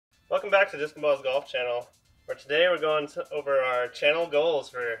Welcome back to Disc and Balls Golf Channel, where today we're going over our channel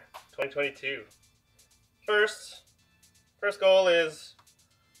goals for 2022. First goal is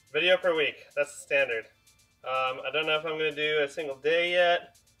video per week. That's the standard. I don't know if I'm going to do a single day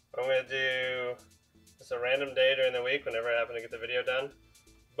yet, or I'm going to do just a random day during the week whenever I happen to get the video done.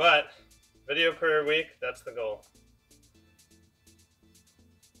 But video per week, that's the goal.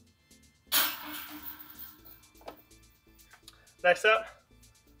 Next up,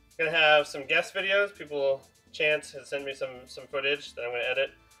 I'm going to have some guest videos. Chance has sent me some footage that I'm going to edit.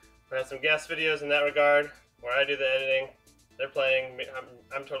 I have some guest videos in that regard where I do the editing. They're playing.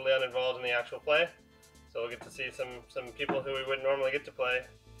 I'm totally uninvolved in the actual play. So we'll get to see some people who we wouldn't normally get to play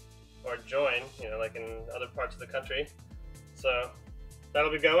or join, like in other parts of the country. So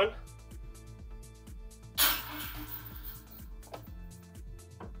that'll be going.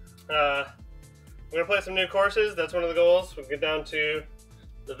 We're going to play some new courses. That's one of the goals. We'll get down to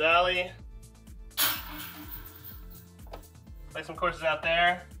the Valley. Play some courses out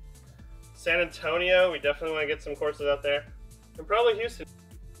there. San Antonio, we definitely want to get some courses out there. And probably Houston.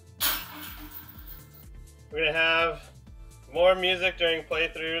 We're going to have more music during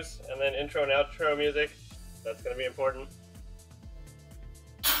playthroughs and then intro and outro music. That's going to be important.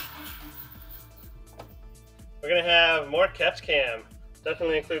 We're going to have more catch cam.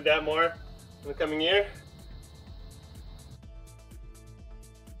 Definitely include that more in the coming year.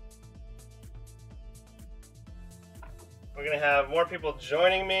 We're going to have more people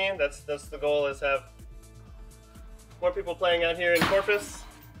joining me. That's the goal, is have more people playing out here in Corpus.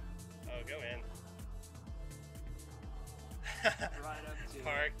 Oh, go in. Right up to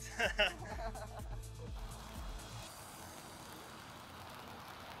Parked.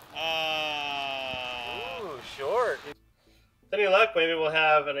 Ooh, short. With any luck, maybe we'll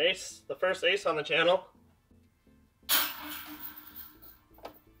have an ace, the first ace on the channel.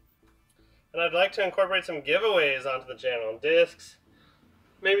 And I'd like to incorporate some giveaways onto the channel. Discs,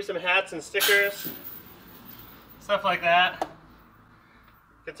 maybe some hats and stickers, stuff like that.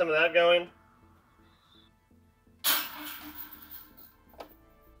 Get some of that going. If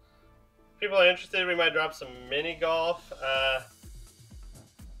people are interested, we might drop some mini golf. A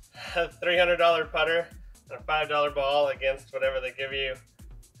 $300 putter and a $5 ball against whatever they give you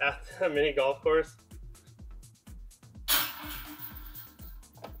at the mini golf course.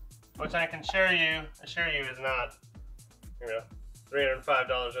 Which I can assure you is not, $305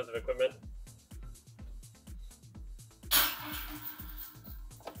 worth of equipment.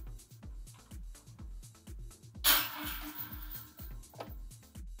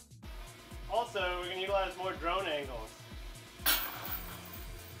 Also, we can utilize more drone angles.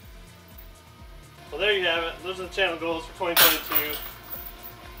 Well, there you have it. Those are the channel goals for 2022.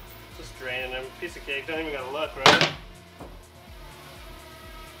 Just draining them. Piece of cake. Don't even gotta look, right?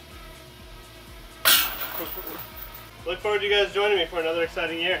 Look forward to you guys joining me for another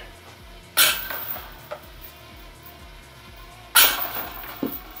exciting year.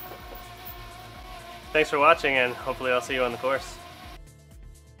 Thanks for watching, and hopefully I'll see you on the course.